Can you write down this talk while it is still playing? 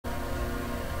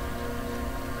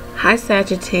Hi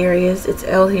Sagittarius, it's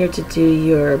Elle here to do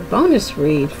your bonus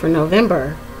read for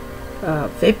November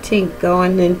 15th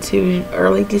going into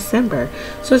early December.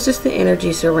 So it's just the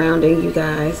energy surrounding you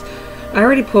guys. I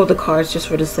already pulled the cards just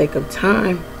for the sake of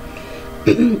time.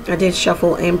 I did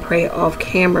shuffle and pray off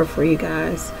camera for you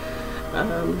guys.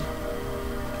 I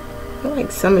feel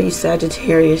like some of you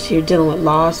Sagittarius, you're dealing with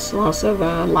loss of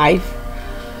life.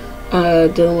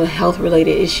 Dealing with health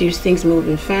related issues, things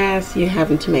moving fast, you're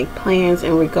having to make plans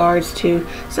in regards to,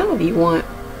 some of you want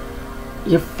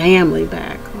your family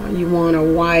back, or you want a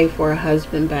wife or a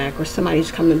husband back, or somebody's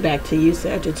coming back to you,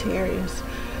 Sagittarius.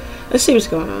 Let's see what's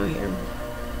going on here.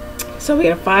 So we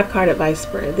got a 5-card advice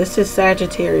spread. This is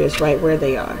Sagittarius right where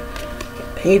they are.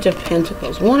 Page of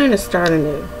Pentacles, wanting to start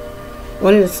anew,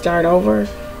 wanting to start over,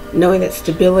 knowing that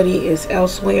stability is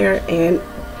elsewhere and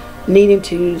needing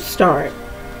to start.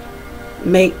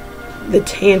 Make the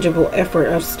tangible effort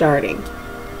of starting.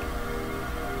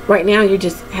 Right now you're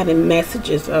just having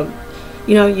messages of,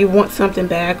 you know, you want something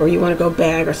back, or you want to go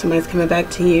back, or somebody's coming back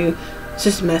to you. It's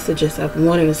just messages of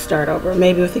wanting to start over.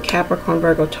 Maybe with the Capricorn,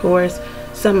 Virgo, Taurus,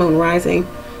 Sun, Moon, Rising.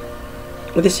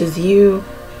 Well, this is you.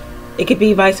 It could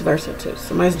be vice versa too.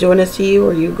 Somebody's doing this to you,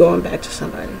 or you going back to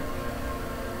somebody.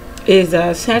 Is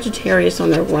Sagittarius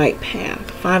on the right path?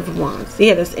 5 of Wands.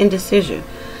 Yeah, that's indecision.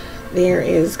 There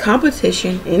is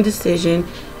competition, indecision,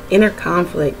 inner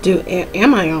conflict.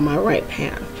 Am I on my right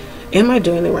path? Am I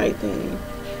doing the right thing?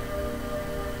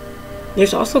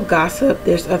 There's also gossip.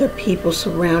 There's other people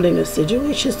surrounding the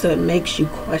situation, so it makes you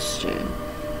question.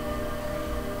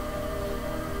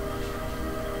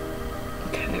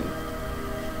 Okay.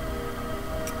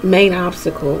 Main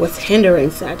obstacle. What's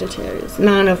hindering Sagittarius?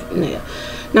 Nine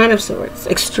of Swords.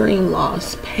 Extreme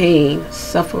loss, pain,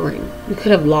 suffering. You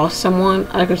could have lost someone.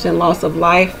 I understand loss of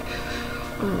life.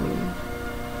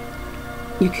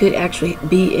 You could actually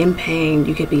be in pain.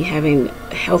 You could be having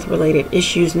health related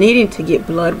issues, needing to get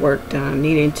blood work done,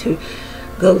 needing to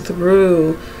go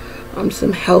through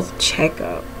some health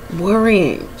checkup,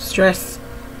 worrying, stress,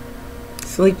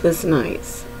 sleepless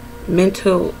nights,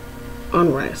 mental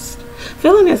unrest,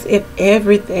 feeling as if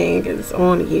everything is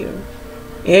on you.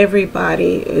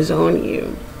 Everybody is on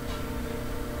you.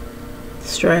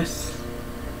 Stress.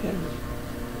 Yeah.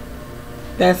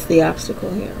 That's the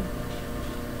obstacle here.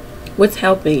 What's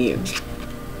helping you?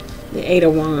 The 8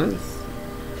 of Wands.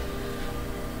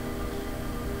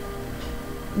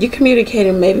 You're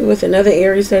communicating maybe with another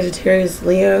Aries, Sagittarius,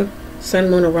 Leo,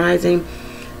 Sun, Moon, or Rising.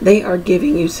 They are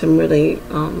giving you some really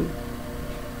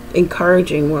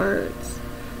encouraging words.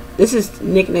 This is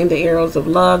nicknamed the arrows of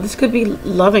love. This could be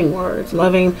loving words,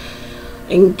 loving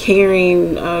and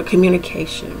caring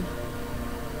communication.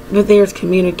 But there's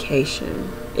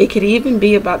communication. It could even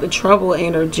be about the trouble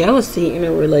and or jealousy in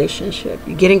a relationship.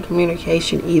 You're getting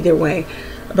communication either way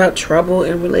about trouble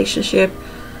in a relationship,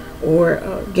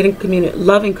 or getting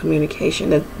loving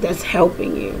communication that's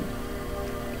helping you.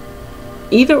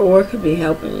 Either or could be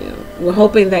helping you. We're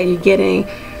hoping that you're getting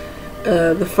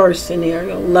the first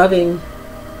scenario, loving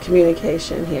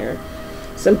communication here.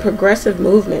 Some progressive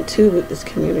movement too with this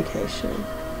communication.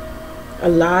 A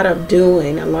lot of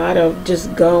doing, a lot of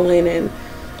just going and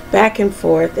back and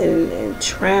forth and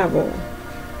travel.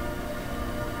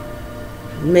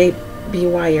 Maybe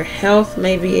why your health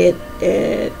may be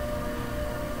at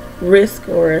risk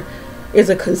or is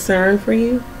a concern for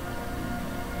you.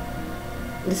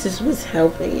 This is what's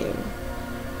helping you.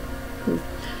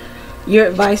 Your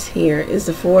advice here is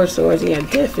the 4 of Swords. Yeah,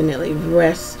 definitely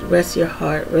rest your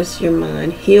heart, rest your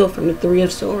mind, heal from the 3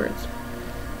 of Swords.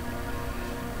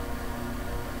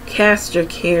 Cast your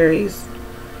cares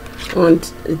on,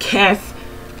 cast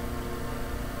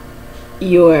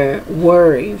your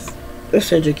worries. I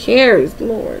said your cares,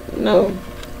 Lord. No,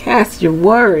 cast your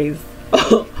worries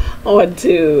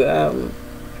onto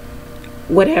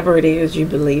whatever it is you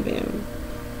believe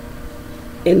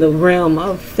in the realm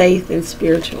of faith and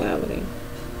spirituality.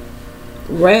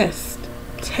 Rest.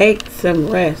 Take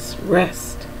some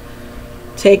rest.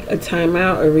 Take a time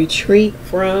out, a retreat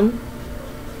from.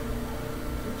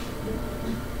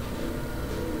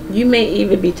 You may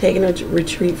even be taking a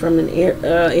retreat from an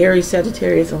Aries,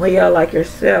 Sagittarius, Leo like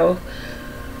yourself,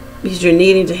 because you're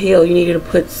needing to heal. You need to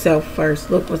put self first.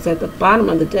 Look what's at the bottom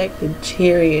of the deck, the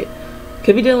Chariot.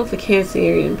 Could be dealing with a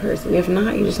Cancerian person. If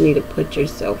not, you just need to put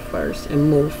yourself first and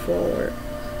move forward.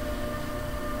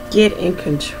 Get in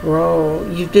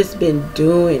control. You've just been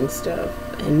doing stuff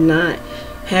and not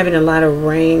having a lot of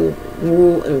reign,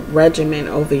 rule, and regimen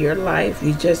over your life.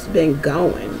 You've just been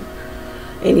going.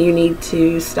 And you need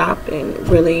to stop and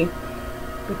really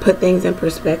put things in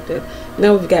perspective.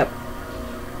 Now we've got,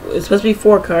 it's supposed to be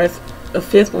 4 cards. A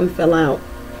 5th one fell out.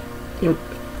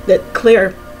 that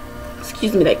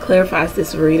clarifies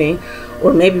this reading,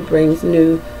 or maybe brings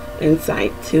new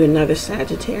insight to another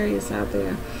Sagittarius out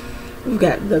there. We've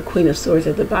got the Queen of Swords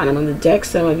at the bottom of the deck.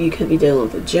 Some of you could be dealing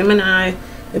with a Gemini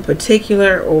in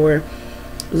particular, or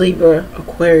Libra,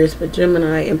 Aquarius, but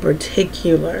Gemini in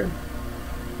particular.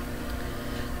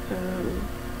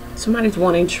 Somebody's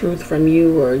wanting truth from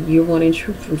you, or you're wanting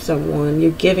truth from someone.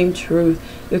 You're giving truth.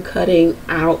 You're cutting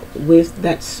out with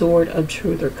that sword of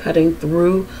truth, or cutting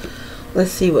through.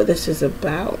 Let's see what this is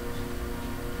about.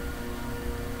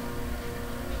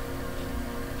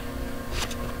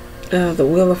 The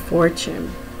Wheel of Fortune.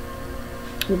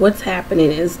 What's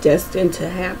happening is destined to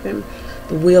happen.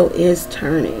 The wheel is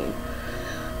turning.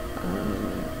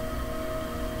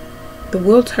 The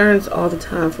wheel turns all the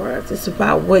time for us. It's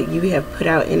about what you have put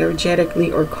out energetically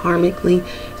or karmically.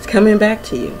 It's coming back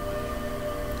to you.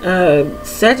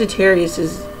 Sagittarius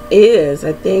is,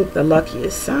 I think, the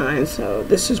luckiest sign. So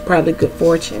this is probably good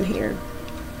fortune here.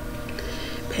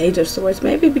 Page of Swords.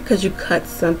 Maybe because you cut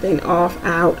something off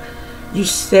out. You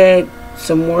said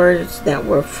some words that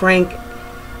were frank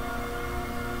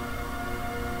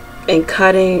and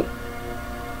cutting.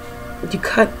 You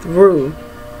cut through.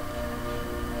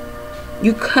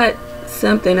 You cut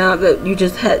something out that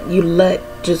you let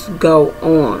just go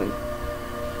on.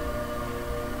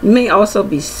 You may also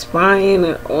be spying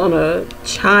on a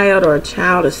child, or a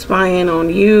child is spying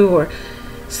on you, or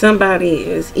somebody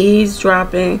is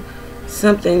eavesdropping,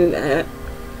 something that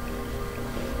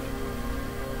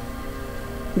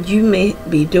you may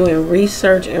be doing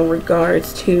research in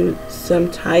regards to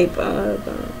some type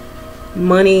of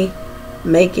money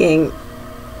making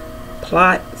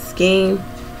plot, scheme.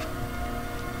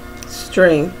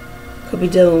 String. Could be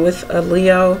dealing with a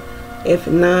Leo. If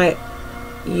not,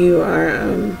 you are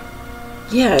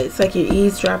yeah, it's like you're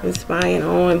eavesdropping, spying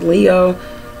on Leo,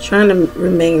 trying to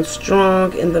remain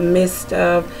strong in the midst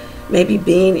of maybe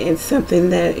being in something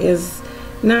that is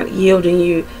not yielding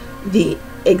you the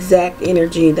exact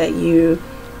energy that you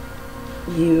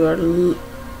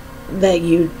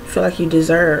feel like you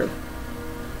deserve.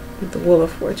 With the Wheel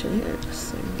of Fortune here. Let's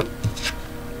see.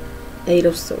 Eight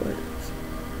of Swords.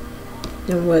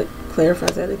 And what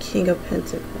clarifies that? The King of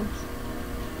Pentacles.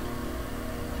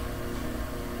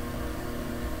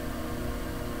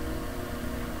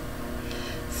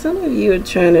 Some of you are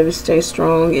trying to stay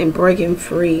strong and breaking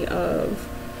free of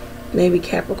maybe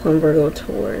Capricorn, Virgo,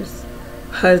 Taurus,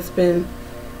 husband.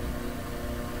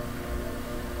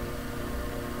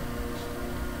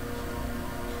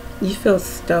 You feel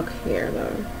stuck here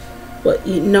though. But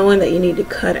knowing that you need to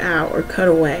cut out or cut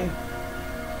away.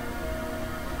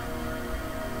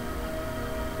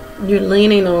 You're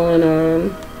leaning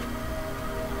on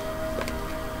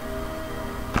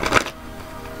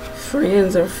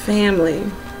friends or family.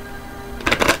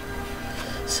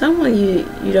 Someone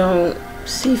you don't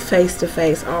see face to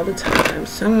face all the time.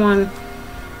 Someone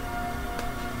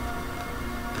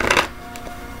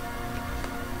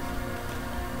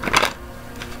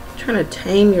trying to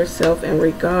tame yourself in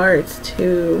regards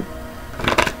to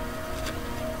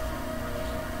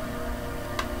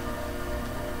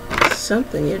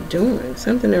something you're doing,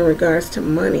 something in regards to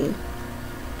money.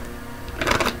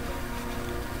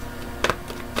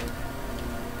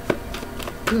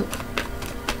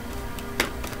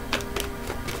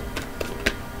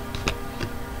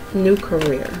 New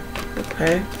career,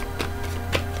 okay.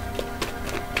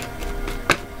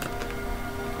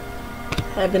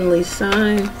 Heavenly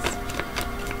signs.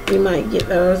 You might get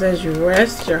those as you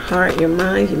rest your heart, your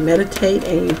mind, you meditate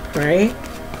and you pray.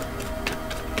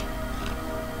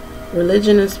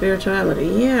 Religion and spirituality.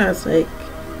 Yeah, it's like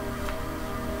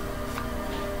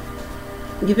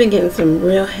you've been getting some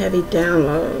real heavy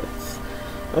downloads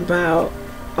about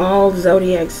all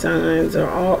zodiac signs, or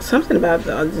all something about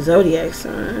the zodiac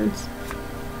signs.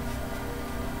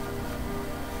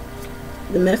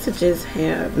 The messages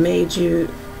have made you,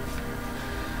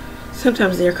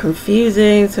 sometimes they're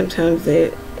confusing, sometimes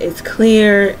it's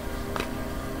clear.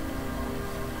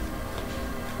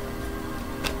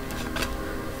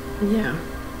 Yeah.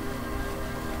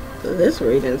 So this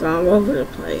reading's all over the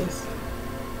place.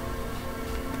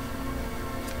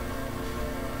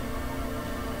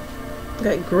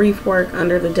 Got grief work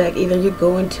under the deck. Either you're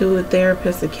going to a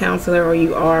therapist, a counselor, or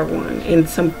you are one in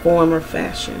some form or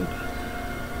fashion.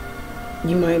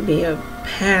 You might be a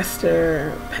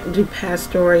pastor, do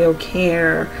pastoral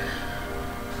care,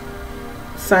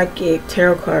 psychic,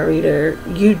 tarot card reader.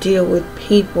 You deal with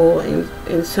people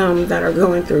and some that are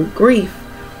going through grief.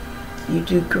 You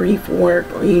do grief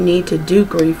work, or you need to do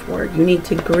grief work. You need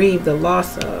to grieve the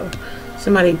loss of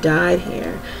somebody died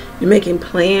here. You're making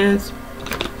plans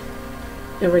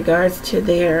in regards to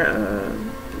their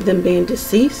them being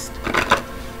deceased.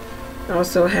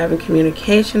 Also having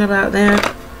communication about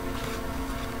that.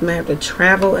 You might have to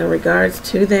travel in regards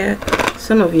to that.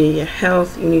 Some of you, your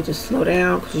health, you need to slow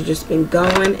down because you've just been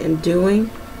going and doing.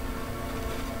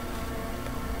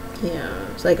 Yeah,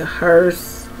 it's like a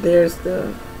hearse. There's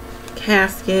the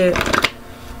casket.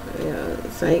 Yeah,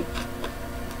 it's like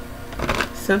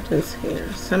something's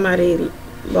here. Somebody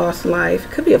lost life.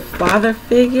 Could be a father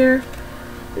figure.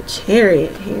 The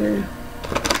Chariot here.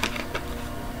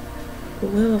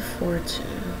 Wheel of Fortune.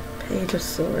 Page of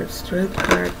Swords. Strength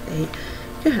card 8.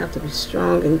 You have to be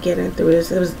strong and getting through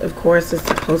this. It was, of course, it's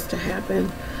supposed to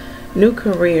happen. New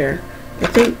career. I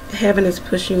think heaven is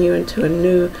pushing you into a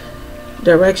new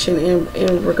direction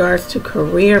in regards to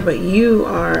career, but you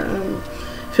are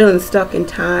feeling stuck and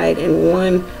tied in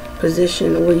one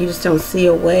position where you just don't see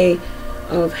a way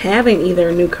of having either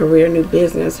a new career, new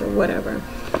business, or whatever.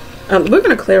 We're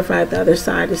going to clarify the other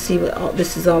side to see what all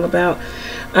this is all about.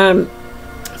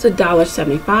 It's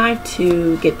 $1.75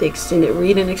 to get the extended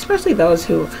reading, especially those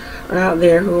who are out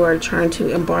there who are trying to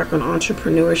embark on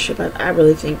entrepreneurship. I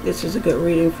really think this is a good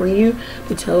reading for you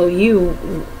to tell you,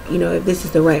 you know, if this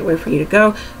is the right way for you to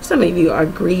go. Some of you are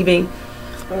grieving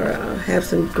or have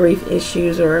some grief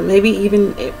issues, or maybe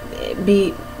even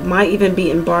might even be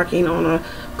embarking on a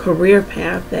career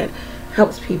path that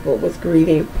helps people with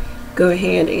grieving. Go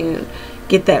ahead and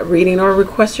get that reading, or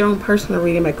request your own personal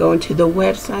reading by going to the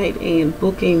website and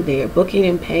booking there, booking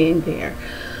and paying there.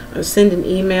 Send an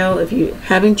email if you're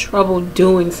having trouble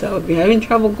doing so. If you're having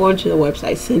trouble going to the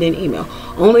website, send an email.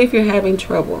 Only if you're having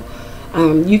trouble.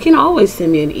 You can always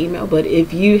send me an email, but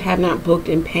if you have not booked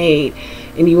and paid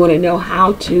and you want to know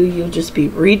how to, you'll just be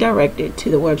redirected to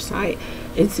the website.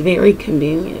 It's very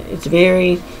convenient. It's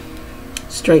very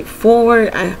straightforward.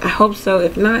 I hope so.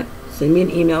 If not, send me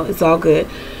an email. It's all good.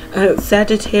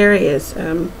 Sagittarius,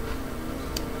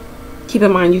 keep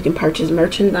in mind you can purchase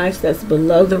merchandise that's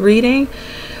below the reading.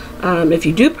 If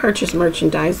you do purchase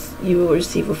merchandise, you will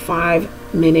receive a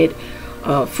 5-minute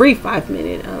free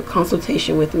 5-minute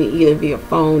consultation with me, either via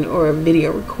phone or a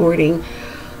video recording.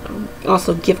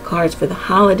 Also gift cards for the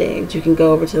holidays. You can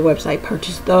go over to the website,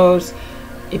 purchase those.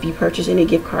 If you purchase any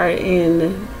gift card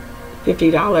in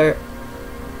 $50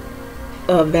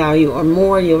 value or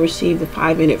more, you'll receive the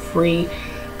 5-minute free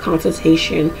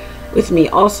consultation with me.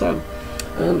 Also,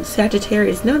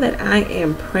 Sagittarius, know that I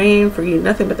am praying for you.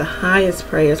 Nothing but the highest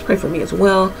prayers. Pray for me as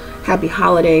well. Happy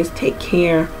holidays. Take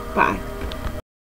care. Bye.